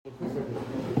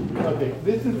Okay,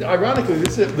 this is ironically.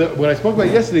 What I spoke about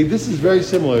yesterday. This is very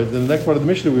similar to the next part of the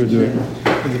Mishnah we were doing.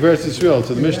 In the verse Yisrael.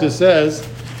 So the Mishnah says,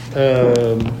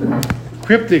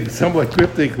 somewhat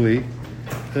cryptically,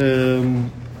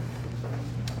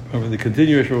 over the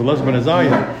continuation of Elazar ben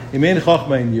Azariah, Imein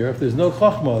Chachma in Yira. If there's no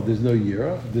Chachma, there's no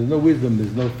Yira. If there's no wisdom,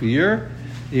 there's no fear.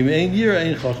 Imein Yira,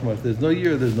 Ein Chachma. If there's no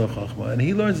Yira, there's no Chachma. And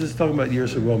he learns this talking about Yira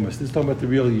Shagomas. This is talking about the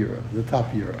real Yira, the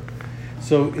top Yira.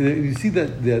 So you see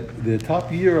that the top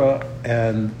Yira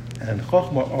and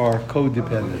Chachma are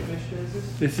codependent.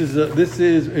 This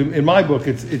is in my book.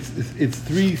 It's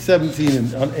 3:17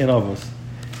 in Avos.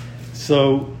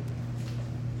 So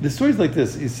the story is like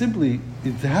this: is simply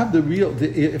to have the real.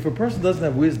 If a person doesn't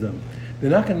have wisdom, they're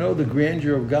not going to know the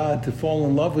grandeur of God, to fall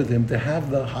in love with Him, to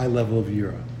have the high level of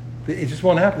Yira. It just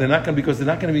won't happen. They're not going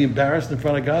to be embarrassed in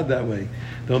front of God that way.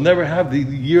 They'll never have the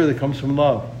Yira that comes from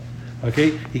love.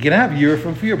 Okay, he can have Yira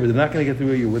from fear, but they're not going to get the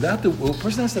real Yira. Without a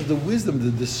person has to have the wisdom,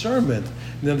 the discernment,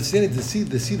 and the understanding to see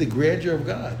the grandeur of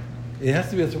God. It has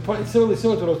to be. It's similar to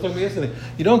what I was talking about yesterday.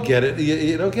 You don't get it.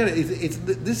 You don't get it.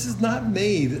 This is not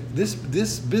made. This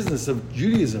business of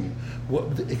Judaism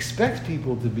expects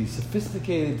people to be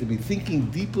sophisticated, to be thinking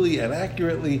deeply and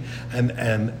accurately,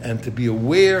 and to be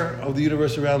aware of the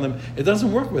universe around them. It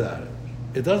doesn't work without it.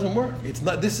 It doesn't work. It's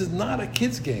not. This is not a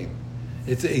kid's game.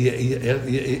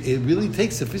 It really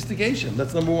takes sophistication.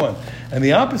 That's number one. And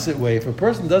the opposite way, if a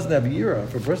person doesn't have yira,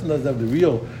 if a person doesn't have the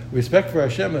real respect for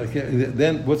Hashem,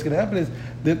 then what's going to happen is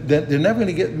that they're never going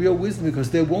to get real wisdom, because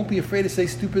they won't be afraid to say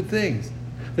stupid things.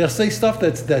 They'll say stuff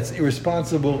that's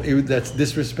irresponsible, that's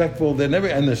disrespectful.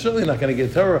 They're certainly not going to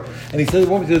get Torah. And he says,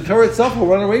 the Torah itself will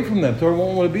run away from them. Torah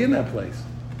won't want to be in that place.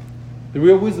 The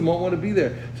real wisdom won't want to be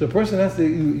there. So a person has to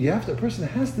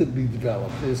be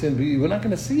developed. We're not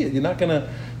going to see it. You're not going to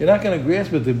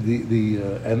grasp it.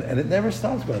 And it never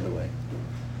stops. By the way,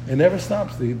 it never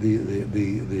stops.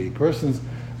 The person's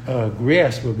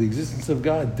grasp of the existence of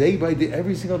God day by day,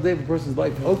 every single day of a person's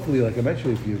life. Hopefully, like I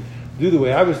mentioned, if you do the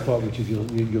way I was taught, which is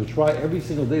you'll try every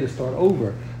single day to start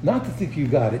over, not to think you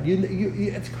got it.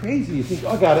 It's crazy. You think,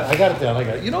 I got it down. I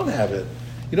got it. You don't have it.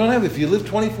 You don't have it. If you live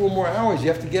 24 more hours, you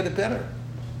have to get it better.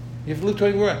 You have to live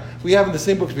 24 hours. We have in the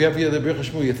same books, we have here the Birch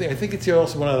HaShmul. I think it's here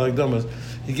also one of the Agdamas.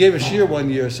 He gave a shir one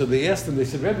year, so they asked him, they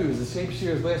said, Rebbe, it was the same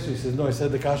shir as last year. He says, no, I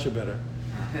said the kasha better.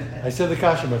 I said the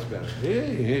kasha much better.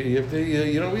 You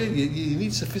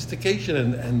need sophistication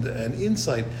and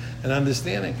insight and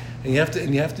understanding, and you have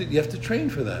to train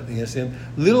for that. You understand?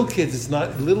 Little kids, it's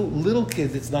not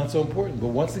so important. But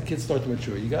once the kids start to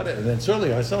mature, you got it. And then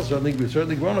certainly ourselves,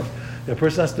 certainly grown up, a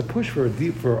person has to push for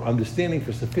for understanding,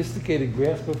 for sophisticated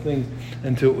grasp of things,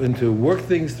 and to work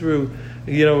things through.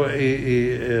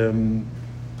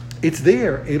 It's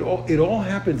there. It all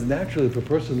happens naturally if a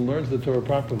person learns the Torah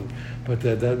properly. But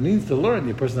that means to learn.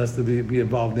 The person has to be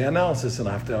involved in the analysis, and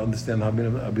have to understand to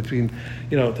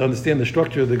understand the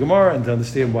structure of the Gemara, and to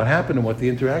understand what happened and what the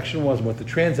interaction was, and what the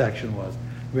transaction was.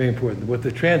 Very important. What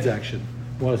the transaction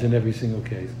was in every single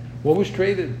case. What was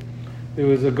traded? There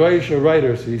was a Goyish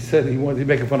writer, so he said he wanted to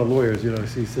make fun of lawyers.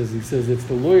 So he says it's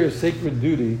the lawyer's sacred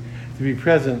duty to be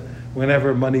present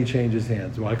whenever money changes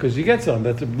hands. Why? Because you get some.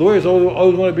 Lawyers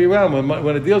always want to be around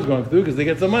when a deal's going through, because they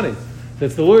get some money. So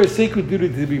it's the lawyer's sacred duty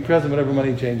to be present whenever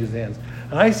money changes hands.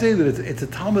 And I say that it's a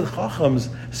Talmud Chacham's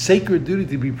sacred duty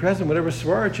to be present whenever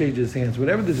Svara changes hands,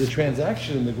 whenever there's a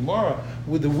transaction in the Gemara,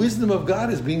 where the wisdom of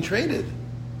God is being traded.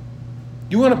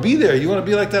 You want to be there. You want to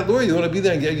be like that lawyer. You want to be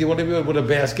there and you want to be with a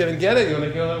basket and get it. You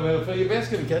want to fill your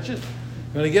basket and catch it.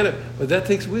 You want to get it. But that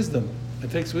takes wisdom.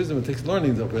 It takes wisdom. It takes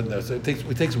learning. So it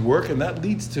takes work, and that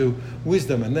leads to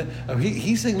wisdom. And then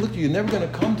he's saying, look, you're never going to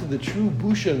come to the true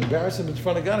busha and embarrassment in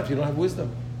front of God if you don't have wisdom.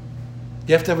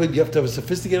 You have to have a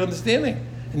sophisticated understanding,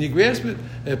 and you grasp it.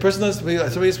 A person does. Somebody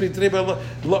asked me today about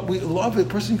love. Love a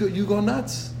person. You go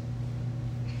nuts.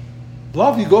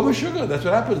 Love, you go with sugar. That's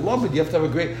what happens. Love it. You have to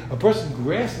have a person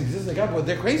grasps the existence of God, but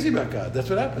they're crazy about God. That's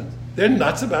what happens. They're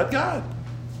nuts about God.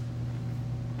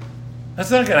 That's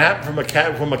not going to happen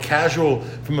from a casual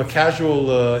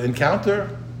encounter.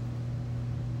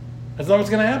 That's not what's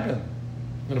going to happen.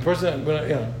 When a person, No,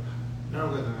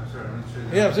 I'm sorry.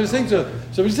 yeah. So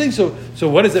we're saying. So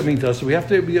what does that mean to us? So we have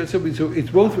to be. So it's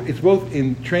both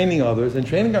in training others and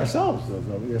training ourselves.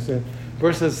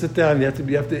 Person has to sit down.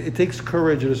 It takes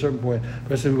courage at a certain point.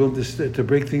 Person will to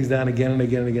break things down again and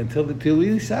again and again till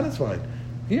really satisfied.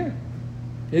 Here.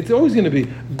 It's always going to be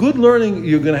good learning.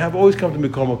 You're going to always come to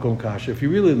Mikol Makom Kasha. If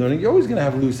you're really learning, you're always going to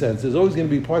have loose ends. There's always going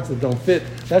to be parts that don't fit.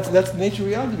 That's the nature of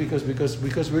reality because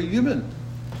we're human.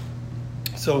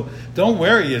 So don't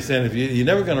worry, you're saying, if you're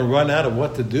never going to run out of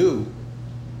what to do.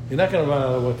 You're not going to run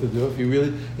out of what to do if you really,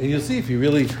 and you'll see if you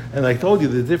really, and I told you,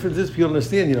 the difference is people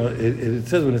understand, it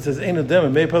says, when it says, Ein Adem,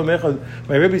 and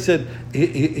my Rebbe said,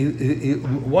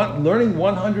 learning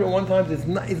 101 times, it's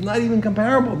not even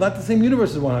comparable, not the same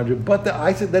universe as 100, but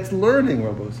I said, that's learning,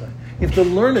 Rabbi Osai. You have to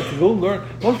learn it, to go learn.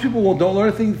 Most people don't learn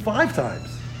a thing 5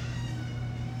 times.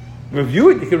 Review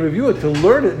it, you can review it. To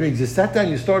learn it means you sat down,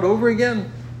 you start over again.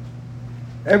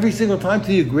 Every single time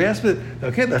till you grasp it,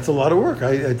 okay, that's a lot of work.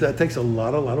 That takes a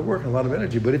lot of work and a lot of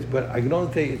energy. But I can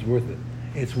only tell you, it's worth it.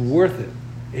 It's worth it.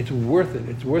 It's worth it.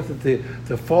 It's worth it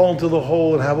to fall into the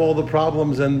hole and have all the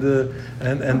problems and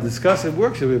discuss. It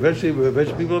works. Eventually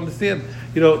people understand.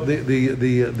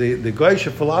 The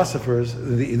Goyish philosophers,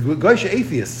 the Goyish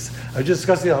atheists. I was just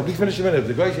discussing. I'll be finished in a minute.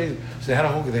 The Goyish atheists, they had a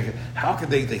whole. How could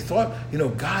they? They thought,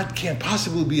 God can't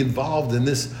possibly be involved in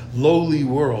this lowly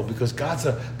world because God's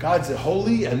a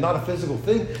holy and not a physical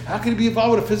thing. How can he be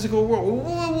involved with a physical world?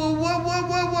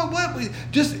 What?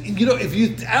 Just if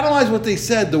you analyze what they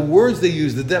said, the words they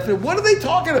used, the definition, what are they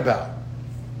talking about?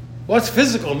 What's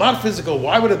physical, not physical?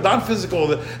 Why would it not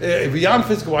physical? Beyond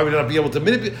physical, why would it not be able to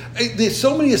manipulate? There's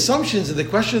so many assumptions in the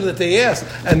question that they ask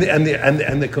and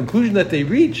the conclusion that they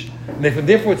reach. And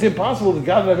therefore, it's impossible that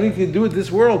God would have anything to do with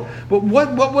this world. But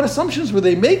what assumptions were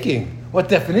they making? What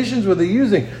definitions were they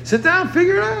using? Sit down,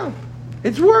 figure it out.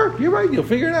 It's work. You're right. You'll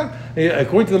figure it out.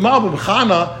 According to the Malbim,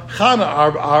 Chana,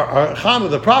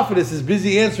 the prophetess, is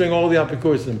busy answering all the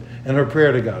Apikosim and her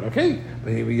prayer to God. Okay,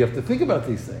 but you have to think about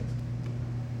these things.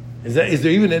 Is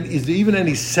there even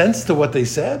any sense to what they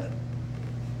said?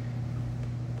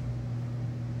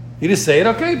 You just say it.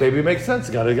 Okay, maybe it makes sense.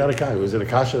 Got a kasha. Was it a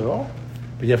kasha at all?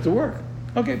 But you have to work.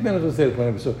 Okay, man, as I say the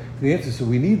point. So the answer is, so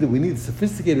we need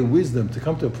sophisticated wisdom to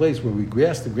come to a place where we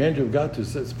grasp the grandeur of God, to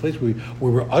a place where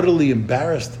we're utterly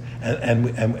embarrassed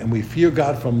and we fear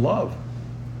God from love.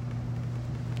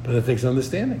 But it takes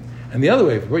understanding. And the other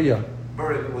way, we read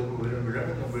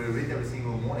every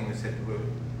single morning. You said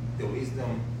the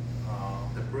wisdom,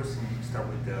 the person start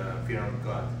with the fear of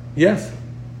God. Yes.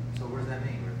 So what does that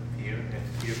mean?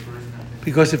 Fear first.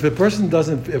 Because if a person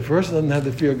doesn't have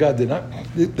the fear of God,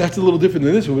 that's a little different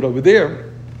than this one. But over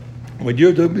there, what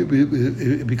you're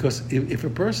doing, because if a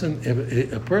person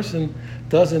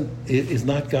is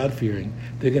not God fearing,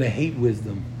 they're going to hate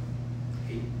wisdom.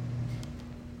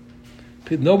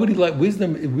 Nobody like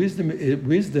wisdom.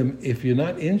 Wisdom. If you're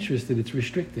not interested, it's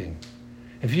restricting.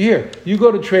 If you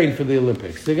go to train for the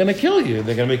Olympics, they're going to kill you.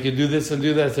 They're going to make you do this and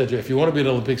do that, etc. If you want to be an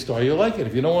Olympic star, you'll like it.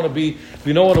 If you don't want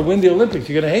to win the Olympics,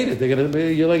 you're going to hate it.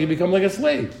 You become like a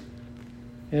slave.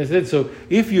 And so,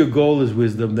 if your goal is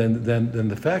wisdom, then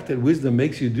the fact that wisdom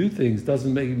makes you do things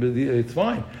doesn't make it's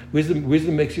fine.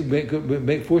 Wisdom makes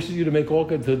you forces you to make all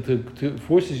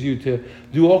forces you to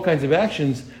do all kinds of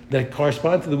actions that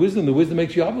correspond to the wisdom. The wisdom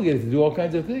makes you obligated to do all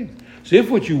kinds of things. So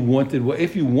if you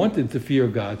wanted to fear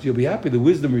God, you'll be happy. The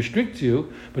wisdom restricts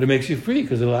you, but it makes you free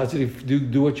because it allows you to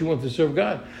do what you want to serve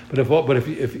God. But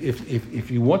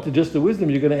if you want to just the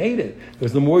wisdom, you're going to hate it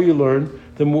because the more you learn,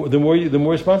 the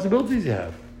more responsibilities you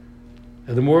have.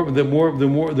 And the more you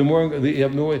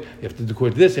have to do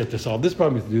this, you have to solve this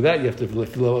problem, you have to do that, you have to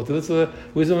level up to this.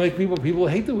 Wisdom make people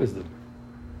hate the wisdom.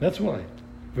 That's why.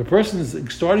 If a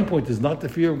person's starting point is not the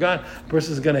fear of God, a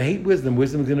person is going to hate wisdom.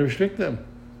 Wisdom is going to restrict them.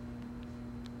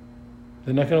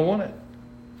 They're not going to want it.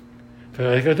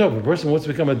 Like I told, if a person wants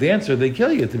to become a dancer, they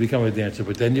kill you to become a dancer,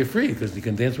 but then you're free because you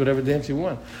can dance whatever dance you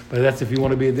want. But that's if you want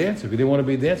to be a dancer. If you didn't want to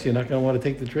be a dancer, you're not going to want to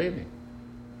take the training.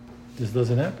 It just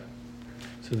doesn't happen.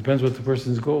 So it depends what the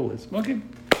person's goal is. Okay.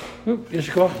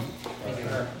 Yeshua.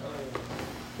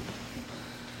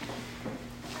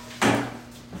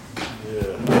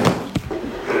 Yeah.